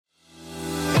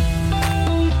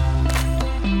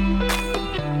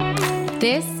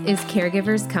This is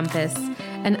Caregiver's Compass,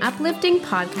 an uplifting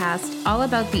podcast all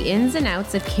about the ins and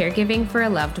outs of caregiving for a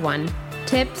loved one.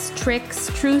 Tips, tricks,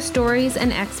 true stories,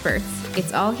 and experts.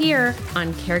 It's all here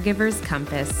on Caregiver's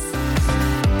Compass.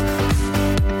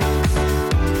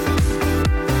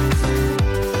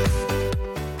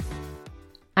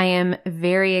 I am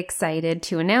very excited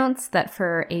to announce that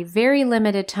for a very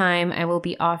limited time, I will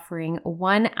be offering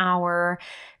 1 hour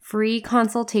free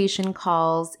consultation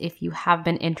calls if you have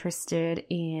been interested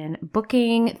in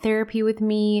booking therapy with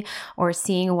me or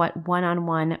seeing what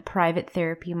one-on-one private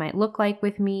therapy might look like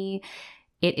with me.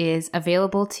 It is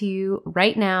available to you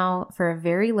right now for a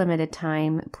very limited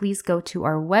time. Please go to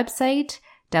our website,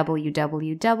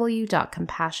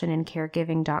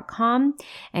 www.compassionandcaregiving.com,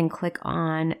 and click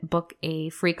on book a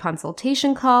free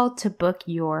consultation call to book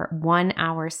your 1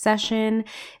 hour session.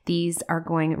 These are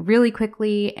going really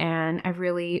quickly, and I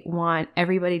really want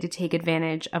everybody to take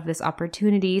advantage of this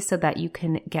opportunity so that you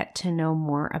can get to know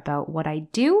more about what I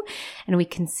do and we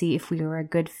can see if we are a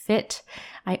good fit.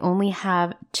 I only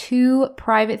have 2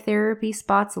 private therapy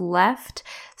spots left,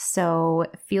 so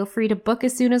feel free to book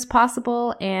as soon as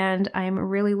possible, and I'm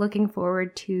really looking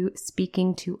forward to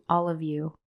speaking to all of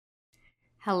you.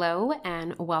 Hello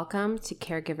and welcome to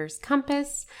Caregiver's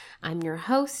Compass. I'm your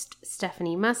host,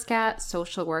 Stephanie Muscat,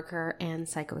 social worker and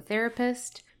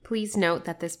psychotherapist. Please note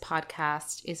that this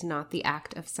podcast is not the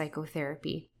act of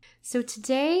psychotherapy. So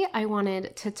today I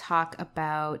wanted to talk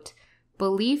about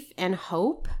belief and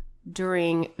hope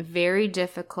during very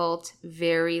difficult,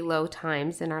 very low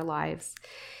times in our lives.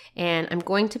 And I'm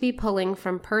going to be pulling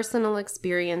from personal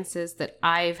experiences that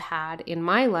I've had in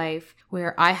my life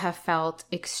where I have felt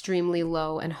extremely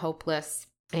low and hopeless,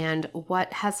 and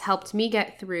what has helped me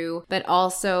get through, but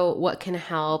also what can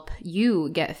help you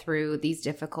get through these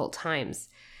difficult times.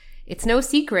 It's no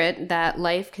secret that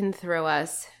life can throw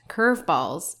us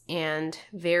curveballs and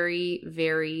very,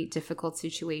 very difficult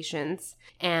situations.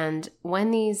 And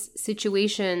when these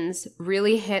situations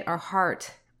really hit our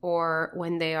heart, or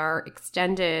when they are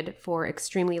extended for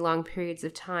extremely long periods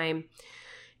of time,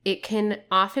 it can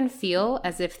often feel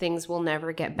as if things will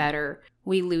never get better.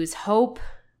 We lose hope,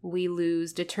 we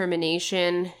lose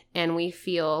determination, and we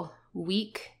feel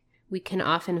weak. We can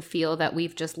often feel that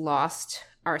we've just lost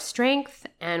our strength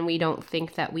and we don't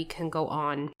think that we can go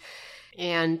on.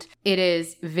 And it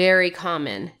is very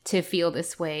common to feel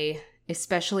this way,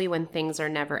 especially when things are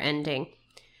never ending.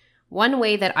 One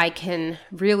way that I can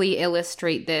really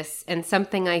illustrate this, and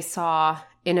something I saw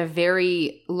in a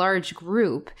very large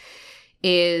group,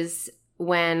 is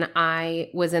when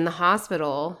I was in the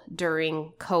hospital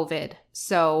during COVID.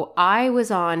 So I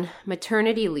was on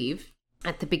maternity leave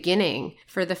at the beginning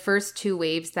for the first 2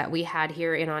 waves that we had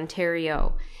here in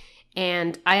Ontario.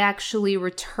 And I actually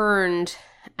returned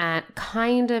at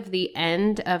kind of the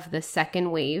end of the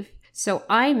second wave. So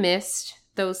I missed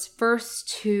those first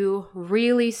 2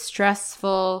 really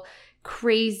stressful,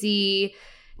 crazy,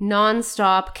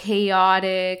 nonstop,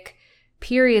 chaotic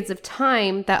periods of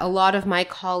time that a lot of my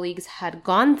colleagues had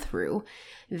gone through.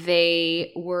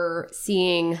 They were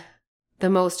seeing the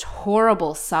most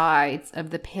horrible sides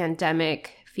of the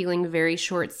pandemic, feeling very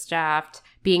short-staffed,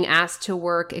 being asked to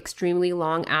work extremely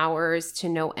long hours to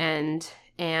no end,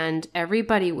 and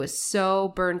everybody was so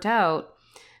burnt out.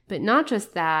 But not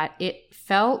just that, it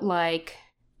felt like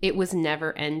it was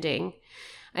never ending.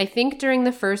 I think during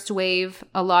the first wave,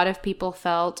 a lot of people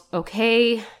felt,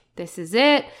 okay, this is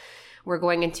it. We're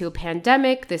going into a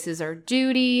pandemic. This is our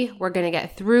duty. We're going to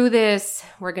get through this.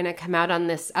 We're going to come out on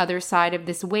this other side of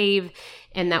this wave,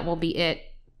 and that will be it.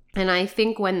 And I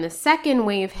think when the second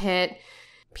wave hit,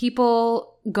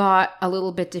 people got a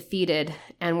little bit defeated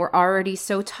and were already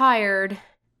so tired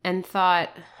and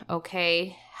thought,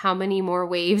 okay, how many more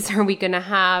waves are we going to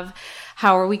have?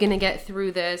 How are we going to get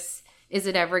through this? Is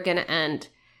it ever going to end?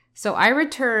 So I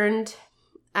returned,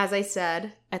 as I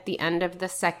said, at the end of the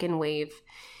second wave.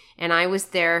 And I was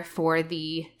there for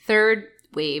the third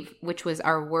wave, which was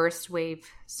our worst wave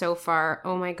so far.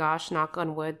 Oh my gosh, knock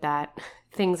on wood that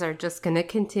things are just going to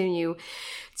continue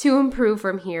to improve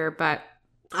from here. But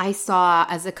I saw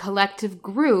as a collective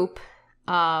group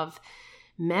of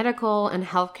medical and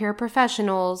healthcare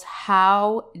professionals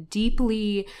how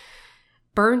deeply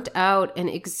burnt out and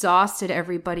exhausted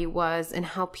everybody was, and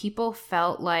how people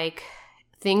felt like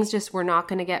things just were not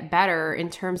going to get better in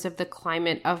terms of the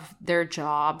climate of their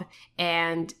job.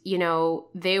 And, you know,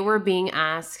 they were being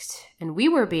asked, and we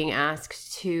were being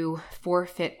asked to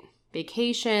forfeit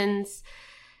vacations,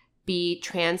 be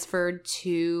transferred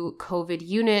to COVID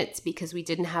units because we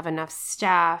didn't have enough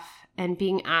staff, and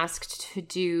being asked to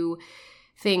do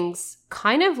things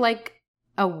kind of like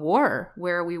a war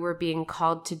where we were being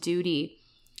called to duty,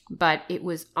 but it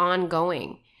was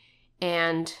ongoing.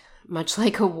 And much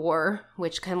like a war,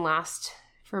 which can last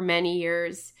for many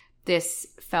years, this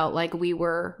felt like we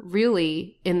were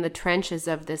really in the trenches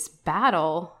of this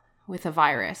battle with a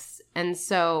virus. And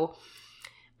so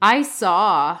I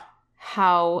saw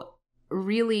how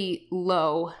really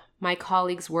low my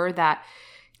colleagues were that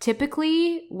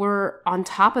typically were on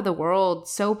top of the world,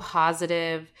 so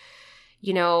positive,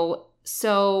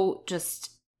 so just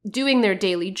doing their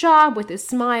daily job with a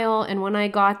smile. And when I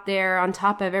got there, on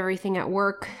top of everything at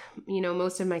work,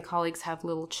 most of my colleagues have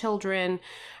little children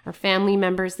or family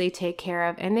members they take care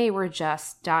of, and they were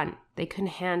just done. They couldn't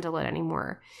handle it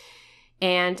anymore.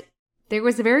 And there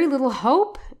was very little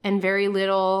hope and very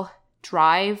little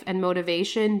drive and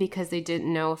motivation because they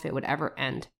didn't know if it would ever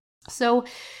end. So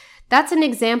that's an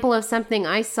example of something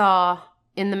I saw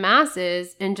in the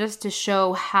masses, and just to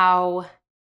show how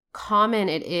common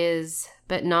it is,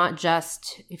 but not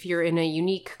just if you're in a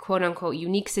unique, quote unquote,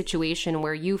 unique situation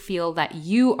where you feel that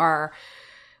you are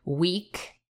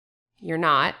weak. You're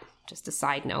not, just a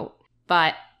side note.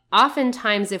 But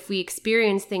oftentimes if we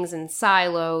experience things in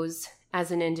silos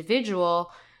as an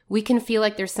individual, we can feel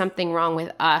like there's something wrong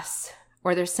with us,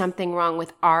 or there's something wrong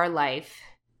with our life,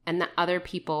 and that other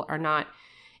people are not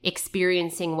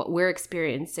experiencing what we're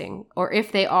experiencing. Or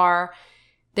if they are,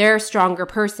 they're a stronger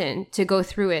person to go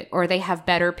through it, or they have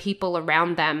better people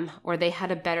around them, or they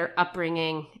had a better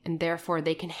upbringing, and therefore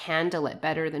they can handle it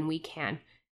better than we can.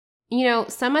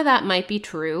 Some of that might be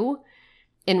true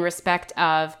in respect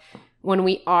of when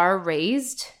we are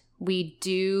raised, we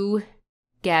do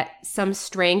get some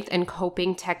strength and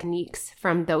coping techniques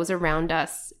from those around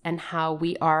us and how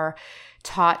we are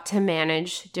taught to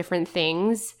manage different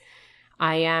things.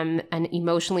 I am an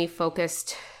emotionally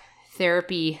focused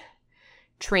therapy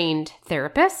trained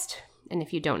therapist. And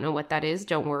if you don't know what that is,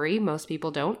 don't worry. Most people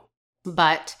don't.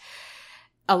 But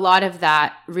a lot of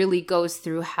that really goes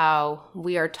through how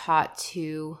we are taught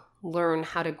to learn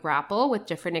how to grapple with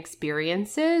different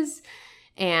experiences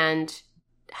and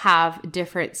have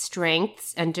different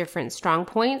strengths and different strong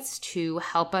points to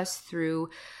help us through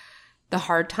the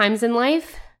hard times in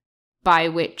life by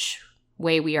which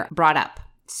way we are brought up.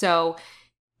 So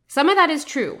some of that is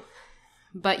true,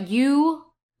 but you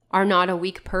are not a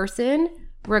weak person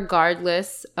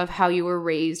regardless of how you were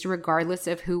raised, regardless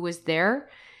of who was there.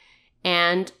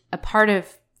 And a part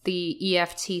of the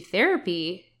EFT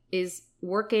therapy is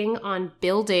working on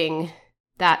building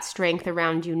that strength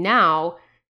around you now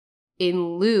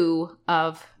in lieu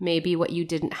of maybe what you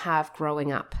didn't have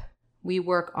growing up. We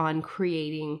work on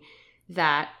creating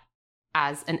that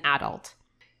as an adult.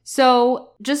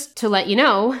 So just to let you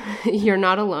know, you're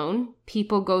not alone.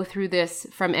 People go through this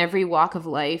from every walk of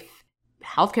life.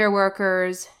 Healthcare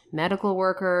workers, medical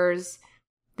workers,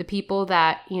 the people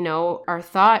that, are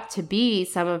thought to be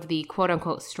some of the quote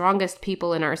unquote strongest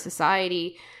people in our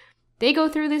society, they go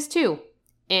through this too.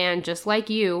 And just like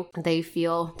you, they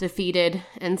feel defeated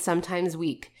and sometimes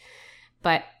weak.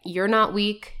 But you're not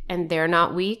weak and they're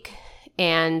not weak.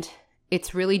 And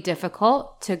it's really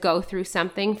difficult to go through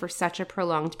something for such a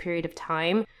prolonged period of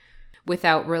time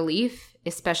without relief,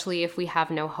 especially if we have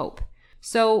no hope.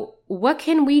 So what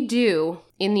can we do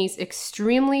in these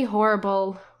extremely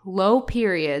horrible low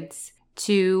periods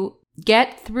to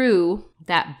get through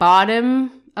that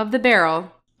bottom of the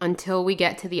barrel until we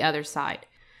get to the other side?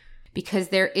 Because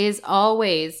there is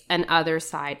always an other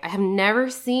side. I have never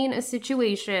seen a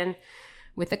situation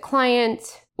with a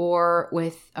client or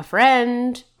with a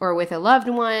friend or with a loved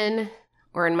one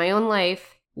or in my own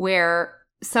life where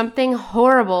something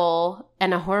horrible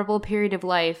and a horrible period of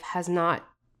life has not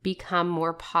become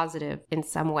more positive in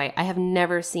some way. I have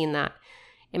never seen that.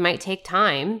 It might take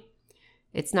time.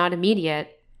 It's not immediate,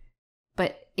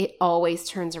 but it always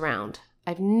turns around.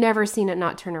 I've never seen it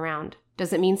not turn around.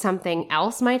 Does it mean something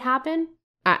else might happen?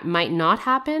 Might not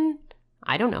happen?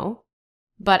 I don't know.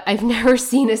 But I've never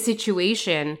seen a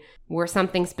situation where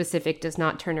something specific does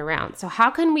not turn around. So how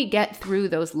can we get through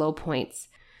those low points?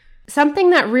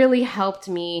 Something that really helped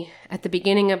me at the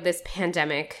beginning of this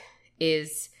pandemic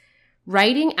is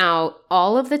writing out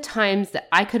all of the times that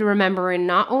I could remember in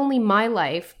not only my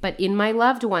life, but in my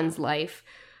loved one's life,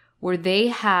 where they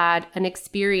had an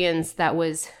experience that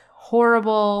was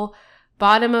horrible,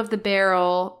 bottom of the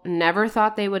barrel, never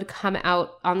thought they would come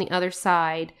out on the other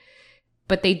side,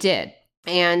 but they did.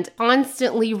 And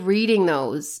constantly reading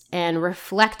those and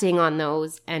reflecting on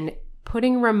those and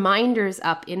putting reminders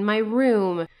up in my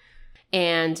room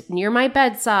and near my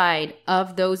bedside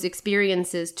of those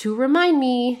experiences to remind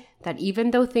me that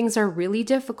even though things are really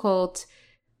difficult,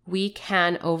 we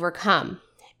can overcome.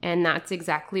 And that's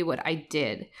exactly what I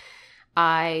did.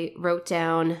 I wrote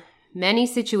down many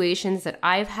situations that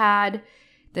I've had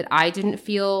that I didn't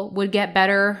feel would get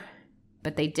better,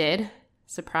 but they did.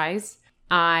 Surprise.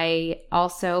 I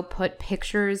also put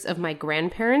pictures of my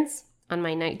grandparents on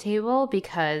my night table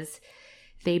because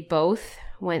they both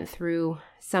went through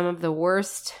some of the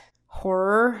worst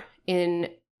horror in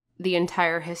the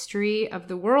entire history of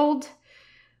the world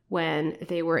when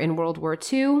they were in World War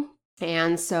II.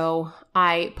 And so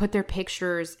I put their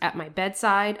pictures at my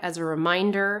bedside as a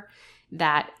reminder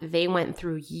that they went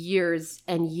through years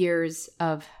and years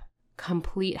of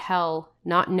complete hell,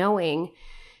 not knowing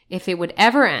if it would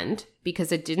ever end,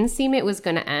 because it didn't seem it was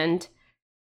going to end,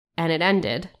 and it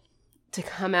ended. To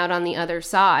come out on the other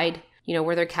side,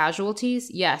 were there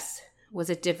casualties? Yes. Was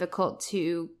it difficult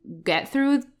to get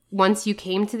through once you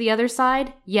came to the other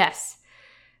side? Yes.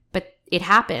 But it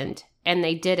happened, and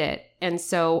they did it. And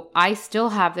so I still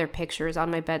have their pictures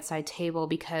on my bedside table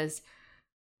because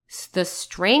the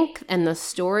strength and the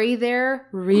story there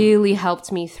really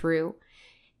helped me through.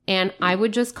 And I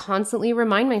would just constantly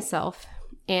remind myself,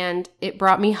 and it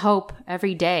brought me hope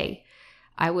every day.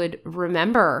 I would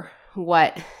remember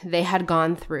what they had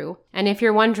gone through. And if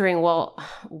you're wondering, well,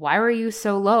 why were you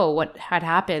so low? What had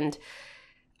happened?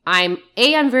 I'm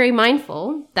very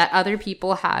mindful that other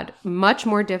people had much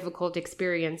more difficult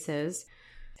experiences.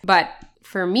 But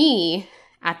for me,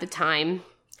 at the time,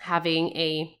 having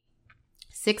a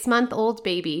 6-month-old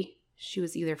baby,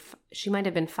 she might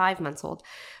have been 5 months old,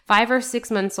 5 or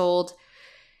 6 months old,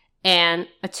 and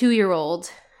a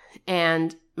 2-year-old,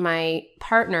 and my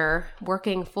partner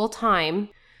working full time,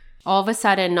 all of a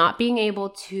sudden not being able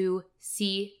to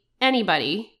see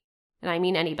anybody, and I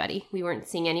mean anybody. We weren't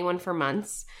seeing anyone for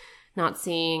months, not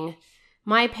seeing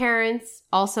my parents,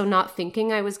 also not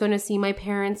thinking I was going to see my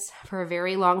parents for a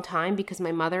very long time because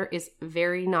my mother is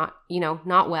very not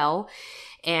well.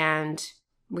 And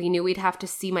we knew we'd have to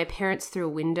see my parents through a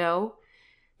window,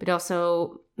 but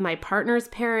also my partner's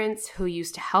parents who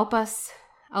used to help us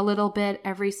a little bit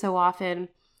every so often.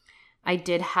 I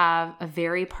did have a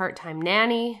very part-time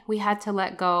nanny we had to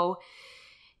let go.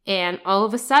 And all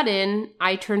of a sudden,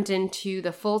 I turned into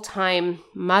the full-time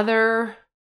mother,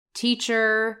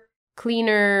 teacher,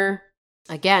 cleaner.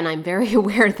 Again, I'm very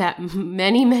aware that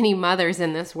many, many mothers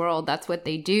in this world, that's what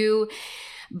they do.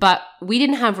 But we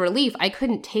didn't have relief. I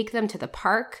couldn't take them to the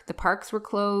park. The parks were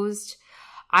closed.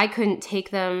 I couldn't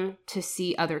take them to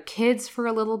see other kids for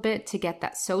a little bit to get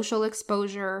that social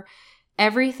exposure.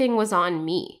 Everything was on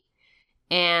me.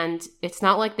 And it's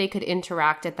not like they could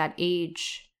interact at that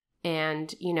age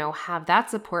and, have that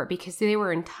support because they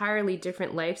were entirely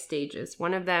different life stages.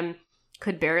 One of them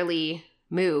could barely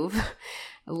move,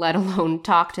 let alone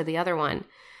talk to the other one.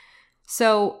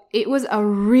 So it was a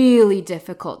really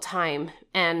difficult time.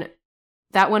 And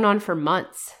that went on for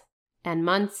months and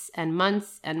months and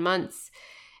months and months.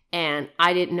 And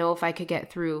I didn't know if I could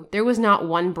get through. There was not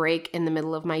one break in the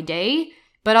middle of my day,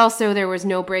 but also there was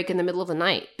no break in the middle of the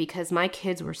night because my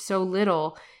kids were so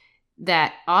little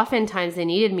that oftentimes they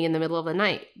needed me in the middle of the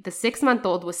night. The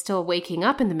 6-month-old was still waking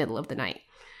up in the middle of the night.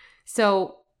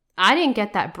 So I didn't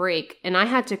get that break, and I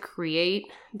had to create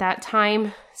that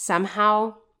time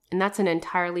somehow. And that's an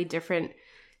entirely different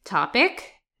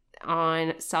topic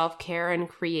on self-care and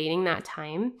creating that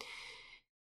time.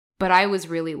 But I was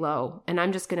really low, and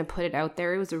I'm just going to put it out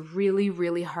there. It was a really,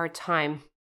 really hard time.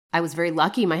 I was very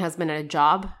lucky my husband had a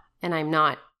job, and I'm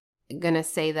not going to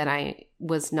say that I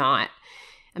was not.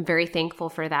 I'm very thankful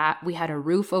for that. We had a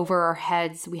roof over our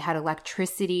heads. We had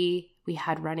electricity. We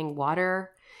had running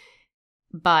water.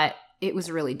 But it was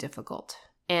really difficult.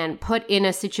 And put in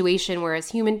a situation where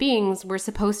as human beings, we're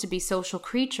supposed to be social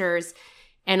creatures.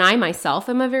 And I myself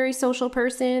am a very social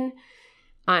person.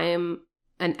 I'm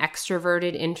an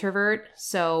extroverted introvert.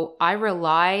 So I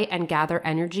rely and gather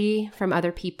energy from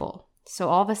other people. So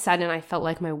all of a sudden, I felt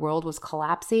like my world was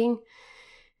collapsing.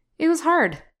 It was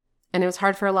hard. And it was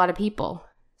hard for a lot of people.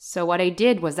 So what I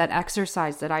did was that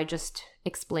exercise that I just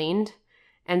explained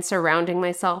and surrounding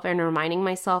myself and reminding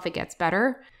myself it gets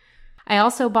better. I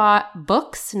also bought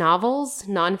books, novels,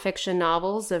 nonfiction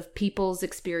novels of people's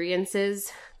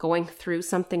experiences going through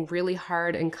something really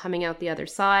hard and coming out the other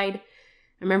side.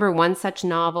 I remember one such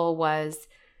novel was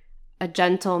a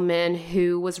gentleman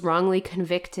who was wrongly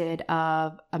convicted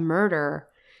of a murder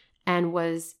and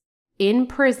was in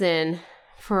prison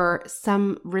for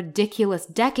some ridiculous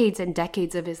decades and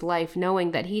decades of his life,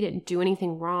 knowing that he didn't do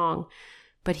anything wrong.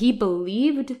 But he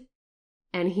believed,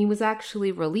 and he was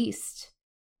actually released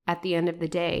at the end of the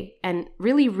day. And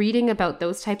really reading about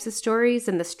those types of stories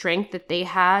and the strength that they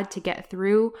had to get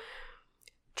through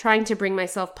trying to bring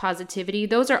myself positivity.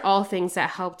 Those are all things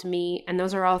that helped me, and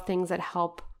those are all things that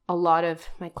help a lot of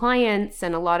my clients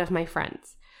and a lot of my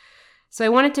friends. So I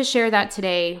wanted to share that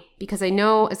today because I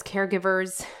know as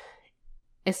caregivers,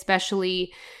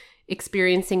 especially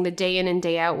experiencing the day in and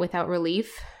day out without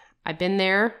relief, I've been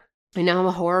there. I know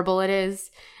how horrible it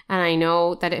is, and I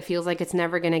know that it feels like it's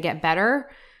never going to get better.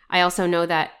 I also know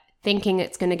that thinking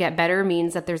it's going to get better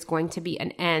means that there's going to be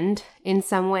an end in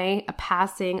some way, a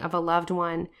passing of a loved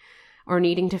one, or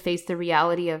needing to face the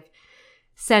reality of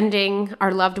sending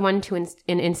our loved one to an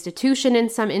institution in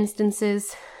some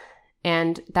instances.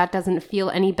 And that doesn't feel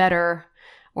any better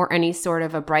or any sort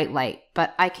of a bright light.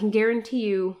 But I can guarantee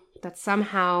you that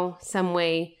somehow, some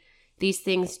way, these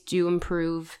things do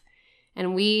improve.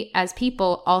 And we as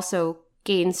people also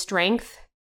gain strength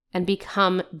and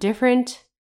become different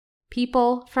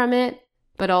people from it,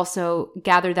 but also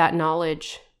gather that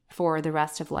knowledge for the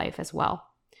rest of life as well.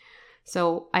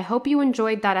 So I hope you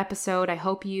enjoyed that episode. I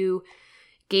hope you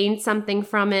gained something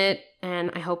from it.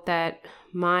 And I hope that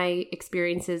my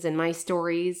experiences and my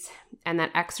stories and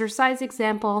that exercise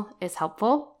example is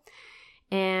helpful.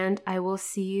 And I will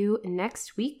see you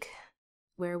next week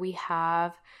where we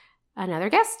have another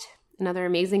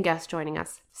amazing guest joining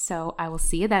us. So I will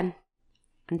see you then.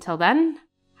 Until then,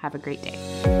 have a great day.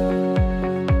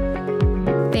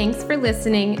 Thanks for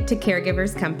listening to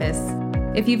Caregiver's Compass.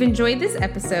 If you've enjoyed this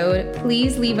episode,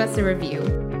 please leave us a review.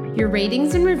 Your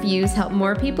ratings and reviews help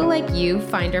more people like you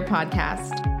find our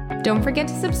podcast. Don't forget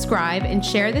to subscribe and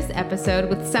share this episode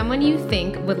with someone you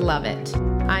think would love it.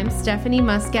 I'm Stephanie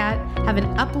Muscat. Have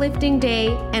an uplifting day,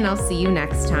 and I'll see you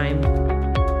next time.